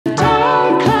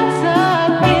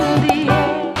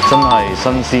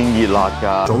新鮮熱辣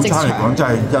㗎。早餐嚟講真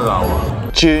係一流啊！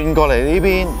轉過嚟呢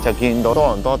邊就見到多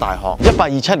倫多大學。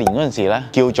1827年嗰陣時咧，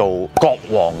叫做國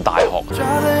王大學。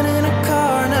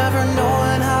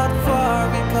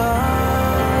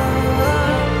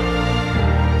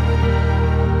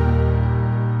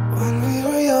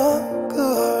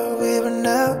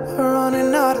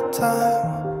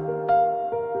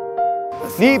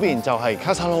呢邊就係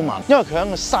Casa Loma， 因為佢喺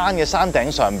個山嘅山頂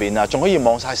上邊啊，仲可以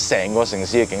望晒成個城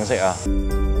市嘅景色啊！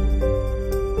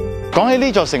講起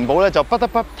呢座城堡咧，就不得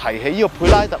不提起呢個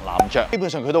佩拉特男爵，基本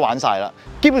上佢都玩晒啦，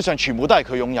基本上全部都係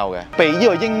佢擁有嘅，被呢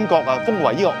個英國啊封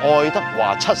為呢個愛德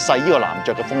華7世呢個男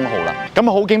爵嘅封號啦。咁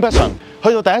啊好景不常，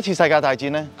去到第一次世界大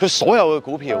戰咧，佢所有嘅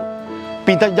股票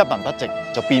變得一文不值，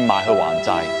就變賣去還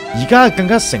債。而家更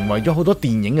加成為咗好多電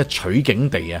影嘅取景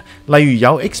地啊，例如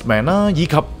有 X-Men 啦，以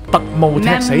及特務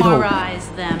踢死套。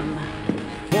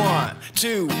One,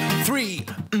 two, three.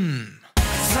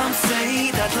 Some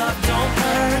say that love don't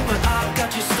hurt, but I've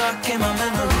got you stuck in my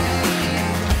memory.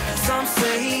 Some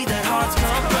say that hearts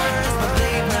come first, but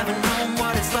they've never known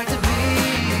what it's like to be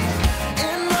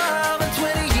in love at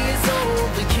 20 years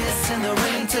old. We kiss in the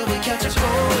rain till we catch a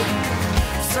cold.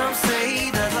 Some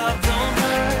say that love don't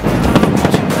hurt, I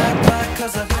want you back,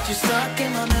 'cause I've got you stuck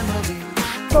in my memory.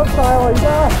 得晒我而家。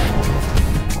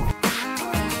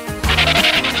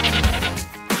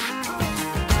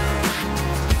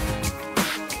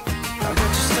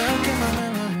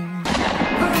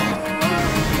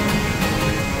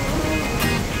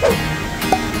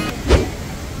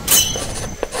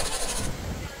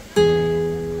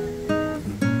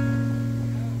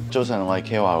早晨，我係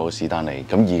K 華老史丹尼。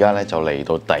咁而家咧就嚟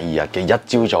到第二日嘅一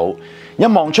朝早，一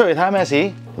望出嚟睇下咩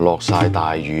事，落晒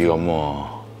大雨咁喎，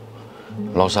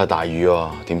落晒大雨喎，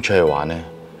點出去玩呢？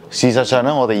事實上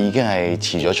咧，我哋已經係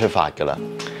遲咗出發㗎啦。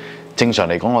正常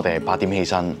嚟講，我哋係8點起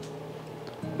身，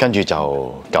跟住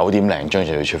就9點零鐘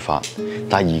就要出發。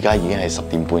但係而家已經係10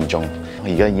點半鐘，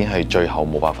而家已經係最後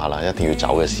冇辦法啦，一定要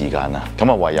走嘅時間啦。咁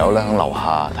啊，唯有咧喺樓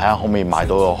下睇下可唔可以買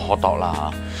到個 hot dog 啦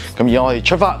嚇。咁而家我哋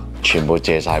出發。全部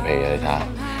借晒皮嘅，你睇下。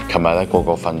琴日咧個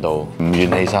個瞓到唔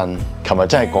願起身，琴日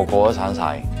真係個個都散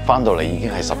晒。翻到嚟已經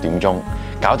係10點鐘，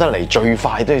搞得嚟最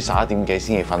快都要11點幾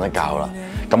先至瞓得覺啦。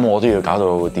咁我都要搞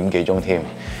到點幾鐘添。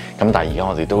咁但係而家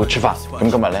我哋都出發。咁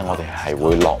今日咧我哋係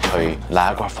會落去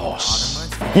Niagara Falls。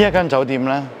呢一間酒店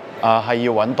咧係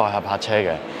要揾代客泊車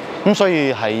嘅，咁所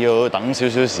以係要等少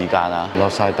少時間啊。落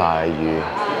晒大雨。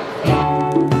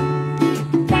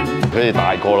佢哋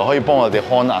大個啦，可以幫我哋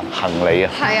看行李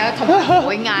啊！係啊，同埋唔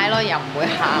會嗌咯，又唔會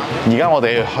喊。而家我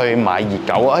哋去買熱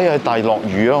狗，哎呀，但係落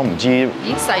雨咯，唔知已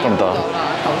經細咗到啦。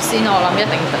頭先我諗一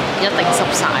定濕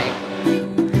晒。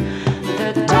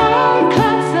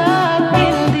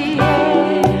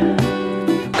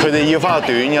佢哋要翻個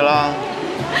短㗎啦，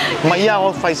唔係啊，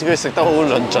我費事佢食得好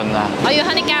論盡啊！我要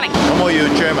honey garlic。咁我要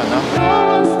German 啦。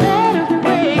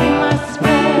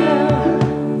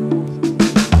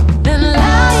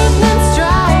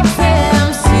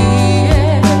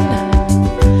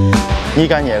呢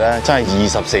間嘢咧真係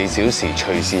24小時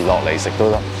隨時落嚟食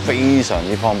都得，非常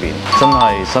之方便，真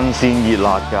係新鮮熱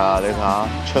辣㗎！你睇下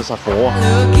出實火啊！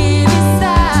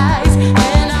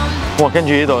哇，跟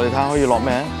住呢度你睇下可以落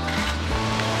咩？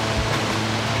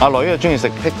阿女又中意食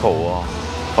pickle 喎，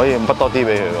可以畢多啲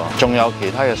俾佢喎。仲有其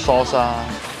他嘅 sauce 啦，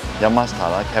有 mustard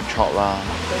啦、ketchup 啦、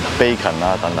bacon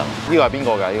啦等等。呢個係邊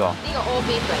個㗎？呢個 all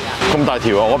beef 嚟㗎。咁大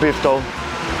條啊 ，all beef 都。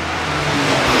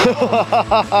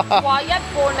話一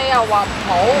半你又話唔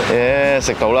好，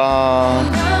食到啦。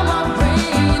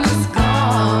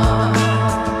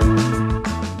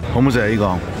好唔好食啊？呢個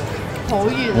好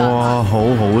熱啊！哇，好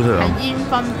好食啊！係煙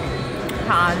燻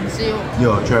炭燒。呢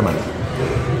個 German，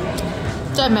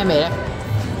 即係咩味咧？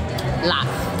辣。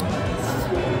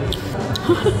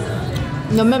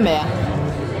有咩味啊？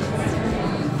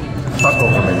德國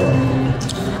嘅味道。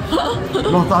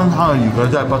落單攤嘅魚佢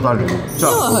真係不得了，因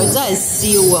為佢真係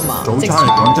燒啊嘛。早餐嚟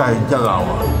講真係一流啊！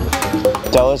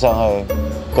走咗上去，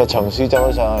個松鼠走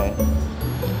咗上去。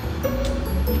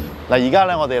嗱，而家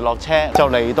咧我哋落車就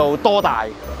嚟到多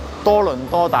倫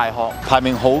多大學，排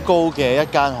名好高嘅一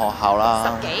間學校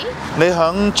啦。10幾？你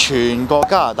響全個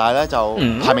加拿大咧就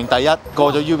排名第一，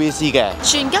過咗 UBC 嘅。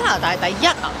全加拿大第一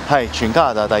啊？係全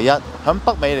加拿大第一。響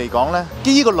北美嚟講咧，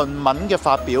呢個論文嘅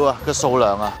發表啊嘅數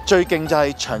量啊，最勁就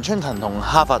係長春藤同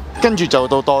哈佛，跟住就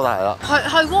到多大啦。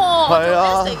係喎，係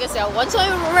啊。做 essay 嘅時候揾咗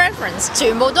reference，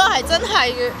 全部都係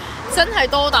真係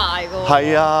多大㗎。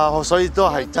係啊，所以都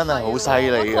係真係好犀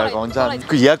利㗎，講真。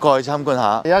而家過去參觀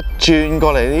下，一轉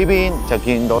過嚟呢邊就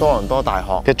見到多倫多大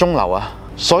學嘅鐘樓啊，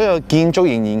所有建築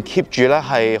仍然 keep 住咧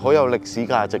係好有歷史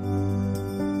價值。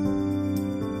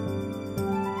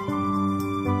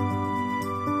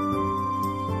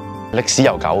歷史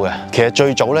悠久嘅。其實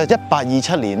最早咧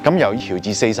1827年咁由喬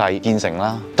治四世建成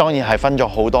啦，當然係分咗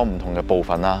好多唔同嘅部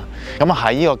分啦。咁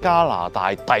喺呢個加拿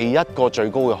大第一個最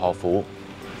高嘅學府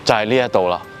就係呢一度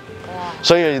啦，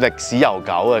所以歷史悠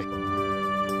久嘅。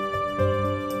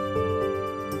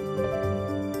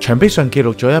牆壁上記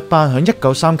錄咗一班喺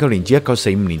1939年至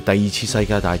1945年第二次世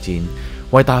界大戰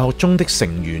為大學中的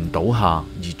成員倒下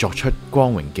而作出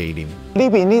光榮紀念。呢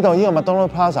度呢個麥當勞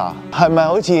Plaza 係咪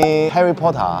好似 Harry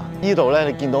Potter？呢度咧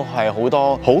你見到係好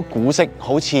多好古色，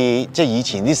好似即係以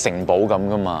前啲城堡咁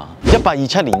噶嘛。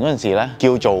1827年嗰陣時咧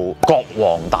叫做國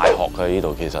王大學嘅呢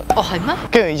度其實。哦，係咩？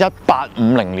跟住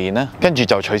1850年咧，跟住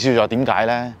就取消咗。點解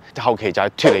咧？後期就係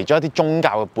脱離咗一啲宗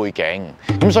教嘅背景，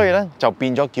咁所以咧就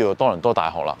變咗叫做多倫多大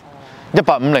學啦。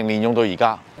1850年用到而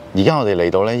家。而家我哋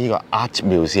嚟到咧呢個 Art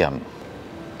Museum。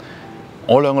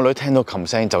我兩個女聽到琴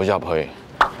聲走咗入去，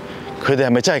佢哋係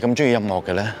咪真係咁中意音樂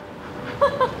嘅咧？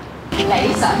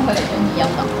你想佢哋中意音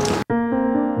樂？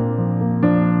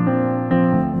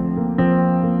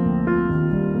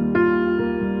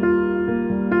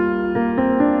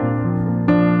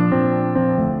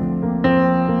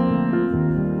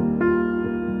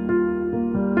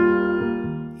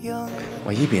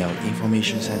喂，呢邊有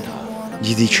Information Centre，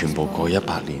 呢啲全部過100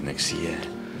年歷史嘅。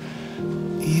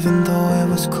Even though it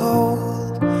was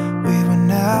cold, we were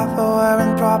never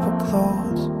wearing proper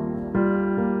clothes.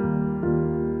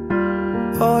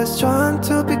 Always trying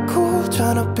to be cool,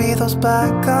 trying to be those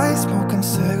bad guys, smoking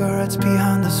cigarettes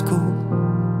behind the school.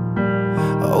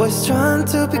 Always trying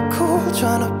to be cool,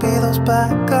 trying to be those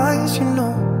bad guys, you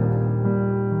know.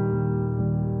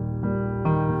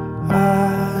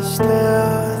 I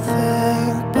still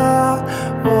think about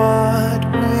what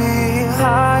we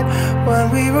had when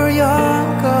we were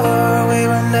younger. We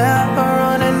were never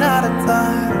running out of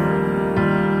time.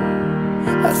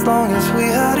 As long as we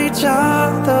had each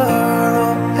other,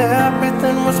 oh,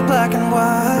 everything was black and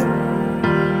white.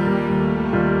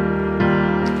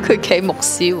 佢企牧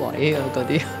師位啊，嗰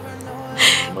啲。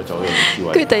做乜走咗牧師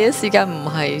位？佢第一時間唔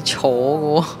係坐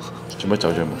嘅喎。做乜走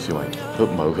咗牧師位？佢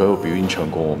唔係佢喺度表演唱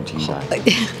歌，我唔知點解。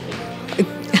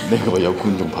呢個有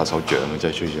觀眾拍手掌嘅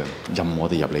真係吹掌，任我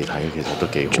哋入嚟睇其實都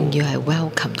幾好。仲要係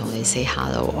welcome 同你 say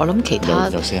hello， 我諗其他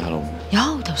有 say hello。有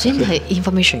頭先係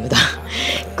information 嗰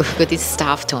度，嗰啲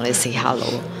staff 同你 say hello。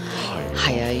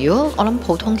係啊，如果我諗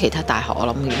普通其他大學，我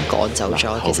諗已經趕走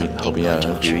咗，其實後邊有人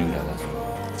表演緊。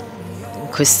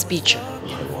佢 speech。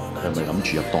係喎，佢係咪諗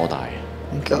住入多大？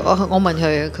我問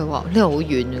佢，佢話呢度好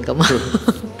遠啊咁啊。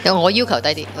因為我要求低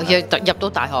啲，我要入到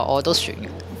大學我都算嘅。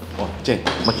哦，即係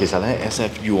乜？其實咧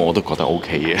SFU 我都覺得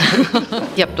OK 嘅。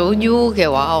入到 U 嘅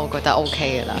話，我覺得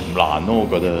OK 嘅啦。唔難咯，我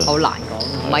覺得。好難講，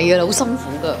唔係啊，好辛苦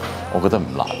㗎。我覺得唔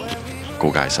難。告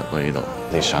解室喎呢度。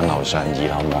你上樓上2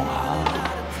樓望下。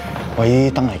喂，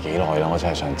呢啲燈係幾耐啦？我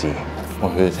真係想知。喂，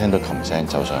佢哋聽到琴聲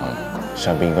走上去，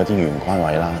上邊嗰啲玄關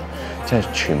位啦，即係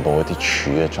全部嗰啲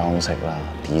柱嘅裝飾啦、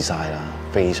design 啦，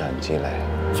非常之靚。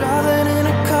Driving in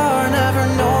a car, never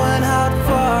knowing how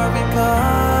far we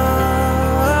come.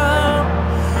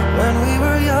 When we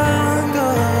were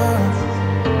younger,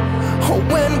 oh,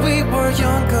 when we were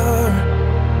younger.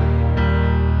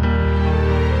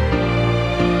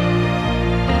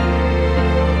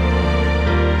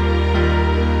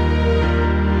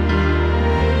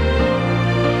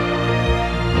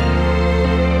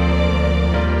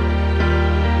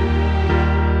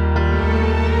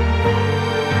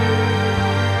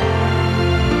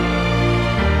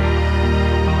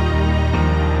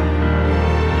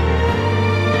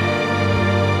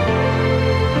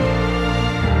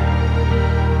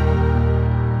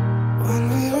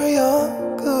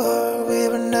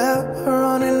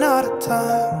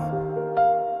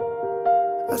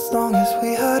 As long as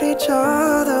we had each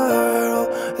other, oh,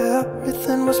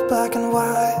 everything was black and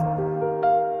white.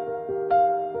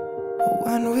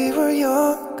 When we were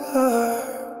younger.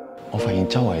 我發現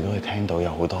周圍都會聽到有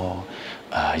好多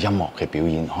音樂嘅表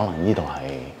演，可能呢度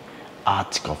係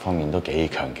art 嗰方面都幾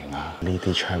強勁啊！呢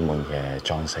啲窗門嘅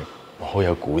裝飾，好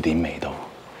有古典味道。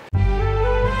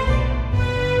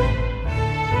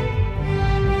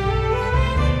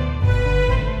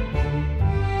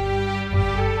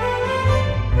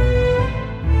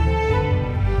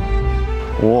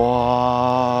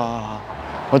哇！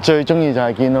我最中意就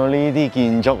係見到呢啲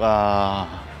建築啊，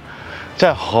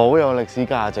真係好有歷史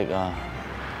價值啊，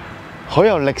好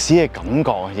有歷史嘅感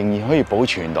覺啊，仍然可以保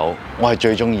存到，我係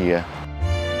最中意嘅。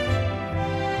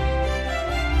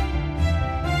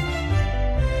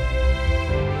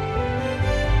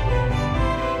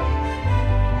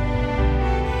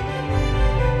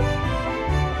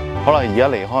好啦，而家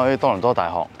離開多倫多大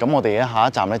學，咁我哋嘅下一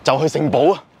站咧就去城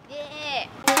堡啊！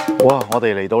哇！我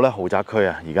哋嚟到咧豪宅區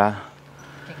啊，而家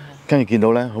跟住見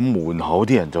到咧，咁門口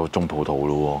啲人就種葡萄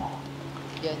咯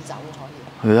釀酒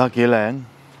可以。你睇下幾靚，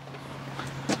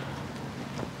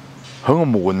喺個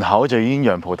門口就已經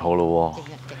釀葡萄咯喎。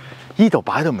呢度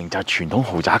擺到明就係傳統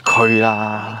豪宅區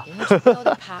啦。多啲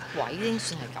泊位已經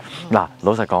算係咁。嗱，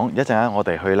老實講，一陣間我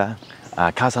哋去咧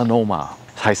Casa Loma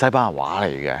係西班牙話嚟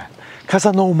嘅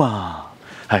Casa Loma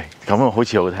係咁啊，好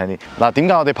似好聽啲。嗱，點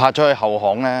解我哋泊咗去後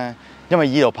巷咧？因為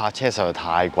依度泊車實在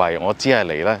太貴，我只係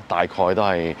嚟咧大概都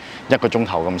係1個鐘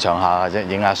頭咁上下嘅啫，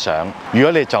影下相。如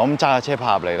果你就咁揸架車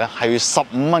泊入嚟咧，係要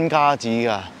15蚊加紙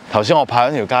㗎。頭先我泊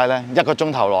緊條街咧，1個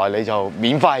鐘頭內你就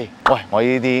免費。喂，我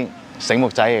呢啲醒目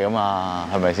仔嚟㗎嘛，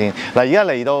係咪先？嗱，而家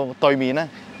嚟到對面咧，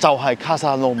就係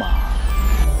Casa Loma。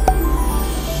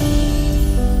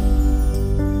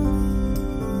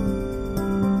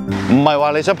唔係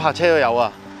話你想泊車都有啊，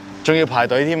仲要排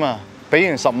隊添啊！俾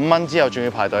完15蚊之後，仲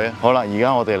要排隊啊！好啦，而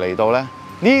家我哋嚟到咧，呢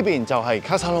邊就係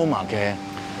Casa Loma嘅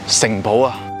城堡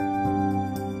啊！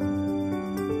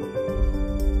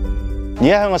而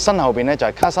家喺我身後邊咧就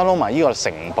係Casa Loma呢個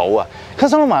城堡啊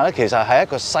！Casa Loma咧其實係一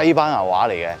個西班牙話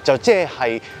嚟嘅，就即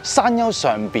係山丘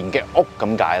上邊嘅屋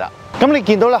咁解啦。咁你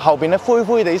見到咧後邊咧灰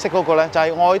灰地色嗰個咧就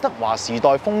係愛德華時代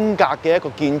風格嘅一個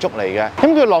建築嚟嘅。咁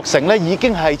佢落成咧已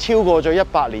經係超過咗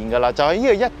100年㗎啦，就係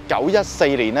呢個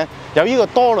1914年咧由呢個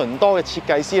多倫多嘅設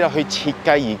計師咧去設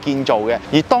計而建造嘅。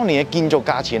而當年嘅建造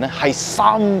價錢咧係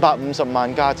350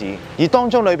萬加紙，而當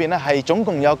中裏邊咧係總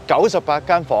共有98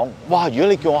間房。哇！如果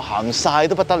你叫我行晒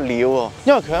都不得了喎，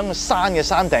因為佢喺個山嘅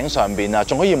山頂上邊啊，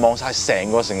仲可以望晒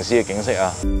成個城市嘅景色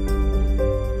啊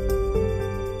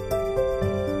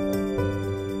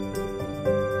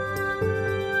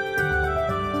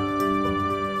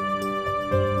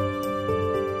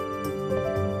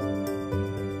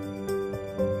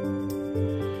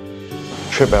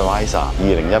！TripAdvisor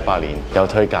 2018年有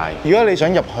推介，如果你想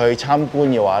入去參觀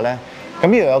嘅話咧，咁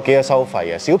呢度有幾個收費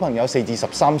嘅，小朋友4至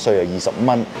13歲就25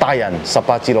蚊，大人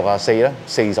18至64咧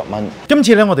40蚊。今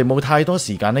次咧我哋冇太多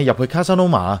時間咧入去Casa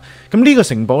Loma，咁呢個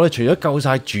城堡咧除咗夠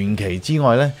晒傳奇之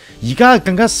外咧，而家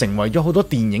更加成為咗好多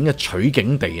電影嘅取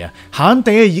景地啊！閒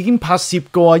地已經拍攝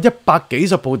過100幾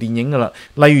十部電影噶啦，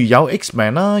例如有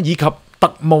X-Men 啦，以及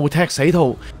特務踢死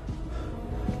套。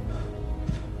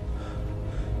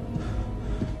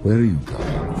Where are you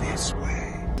going? This way.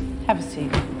 Have a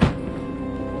seat.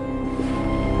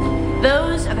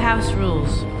 Those are the house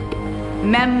rules.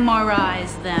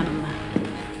 Memorize them.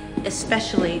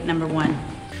 Especially number 1.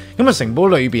 咁啊，城堡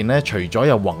裏邊咧，除咗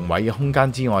有宏偉嘅空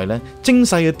間之外咧，精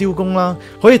細嘅雕工啦，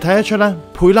可以睇得出咧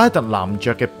佩拉特男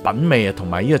爵嘅品味啊，同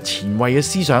埋呢個前衛嘅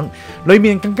思想。裏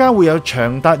面更加會有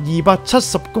長達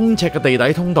270公尺嘅地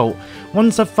底通道、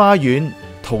溫室花園、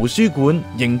圖書館、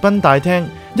迎賓大廳。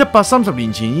130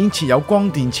年前已經設有光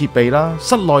電設備啦、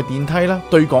室內電梯啦、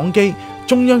對講機、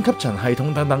中央吸塵系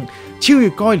統等等，超越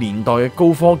該年代嘅高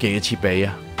科技嘅設備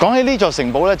啊！講起呢座城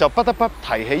堡咧，就不得不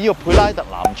提起呢個佩拉特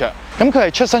男爵。咁佢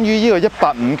係出生於呢個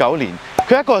1859年，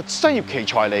佢係一個商業奇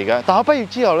才嚟嘅。大學畢業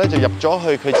之後咧，就入咗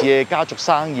去佢自己嘅家族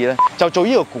生意咧，就做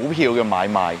呢個股票嘅買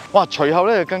賣。哇！隨後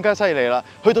咧就更加犀利啦，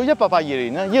去到1882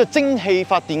年咧，呢個蒸汽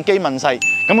發電機問世，咁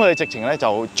佢哋直情咧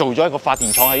就做咗一個發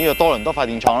電廠喺呢個多倫多發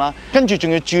電廠啦，跟住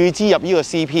仲要注資入呢個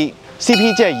CP 即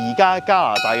係而家加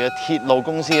拿大嘅鐵路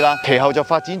公司啦，其後就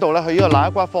發展到咧去呢個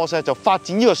Niagara Falls就發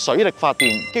展呢個水力發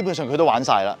電，基本上佢都玩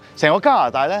晒啦。成個加拿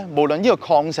大咧，無論呢個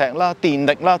礦石啦、電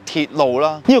力啦、鐵路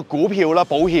啦、呢個股票啦、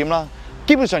保險啦，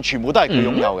基本上全部都係佢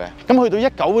擁有嘅。咁去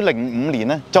到1905年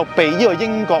咧，就被呢個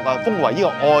英國封為呢個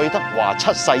愛德華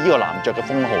7世呢個男爵嘅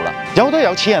封號啦。有好多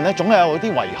有錢人咧，總係有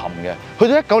啲遺憾嘅。去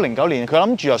到1909年，佢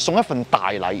諗住又送一份大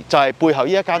禮，就係背後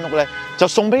呢一間屋咧，就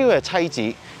送俾佢嘅妻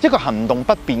子。一個行動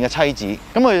不便嘅妻子，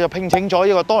咁佢就聘請咗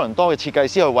一個多倫多嘅設計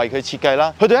師去為佢設計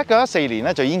啦。去到1914年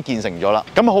咧就已經建成咗啦。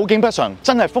咁好景不常，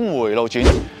真係峰迴路轉。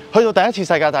去到第一次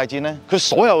世界大戰咧，佢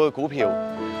所有嘅股票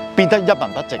變得一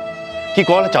文不值，結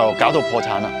果咧就搞到破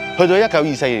產啦。去到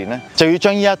1924年咧，就要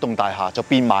將呢一棟大廈就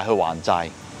變賣去還債。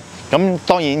咁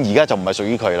當然而家就唔係屬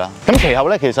於佢啦。咁其後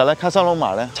咧，其實咧Casa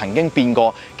Loma咧曾經變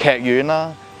過劇院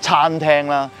啦、餐廳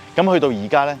啦，咁去到而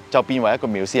家咧就變為一個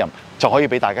museum，就可以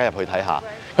俾大家入去睇下。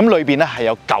咁裏邊咧係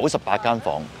有98間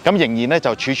房，咁仍然咧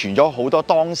就儲存咗好多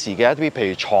當時嘅一啲譬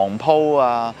如床鋪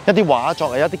啊、一啲畫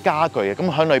作啊、一啲家具啊，咁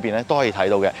喺裏邊咧都可以睇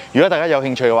到嘅。如果大家有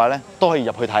興趣嘅話咧，都可以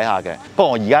入去睇下嘅。不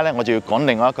過而家咧我就要趕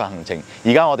另外一個行程，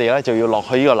而家我哋咧就要落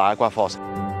去呢個Niagara Falls。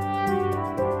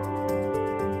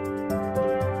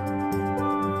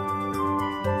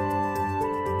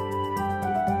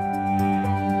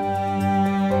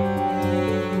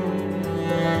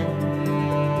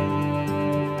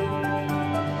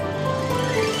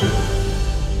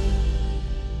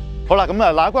好啦，咁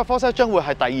啊，那骨科室將會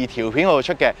係第2條片嗰度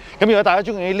出嘅。咁如果大家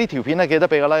中意呢條片咧，記得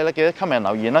俾個 like 啦，記得 comment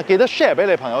留言啦，記得 share 俾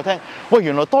你朋友聽。喂，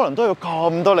原來多倫多有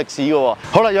咁多歷史嘅喎。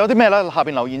好啦，有啲咩咧？下邊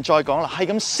留言再講啦。係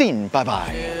咁先，拜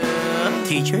拜。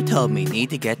Teacher told me need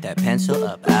to get that pencil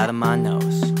up out of my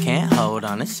nose. Can't hold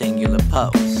on a singular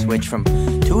pose. Switch from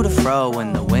to to fro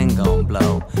when the wind gon'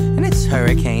 blow. And it's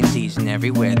hurricane season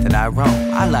everywhere that I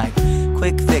roam. I like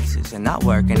quick fixes and not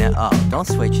working at all. Don't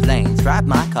switch lanes, drive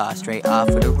my car straight off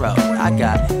of the road. I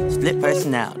got split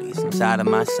personalities inside of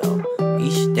my soul.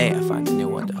 Each day I find a new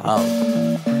one to hold.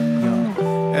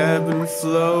 Ebb and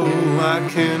flow, I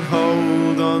can't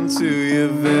hold on to you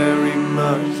very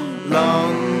much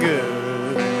longer.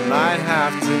 Might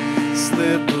have to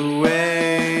slip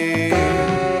away.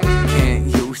 Can't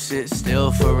you sit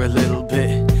still for a little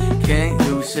bit? Can't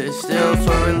you sit still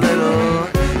for a little?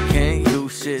 Can't you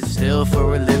sit still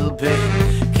for a little bit?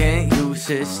 Can't you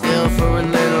sit still for a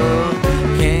little?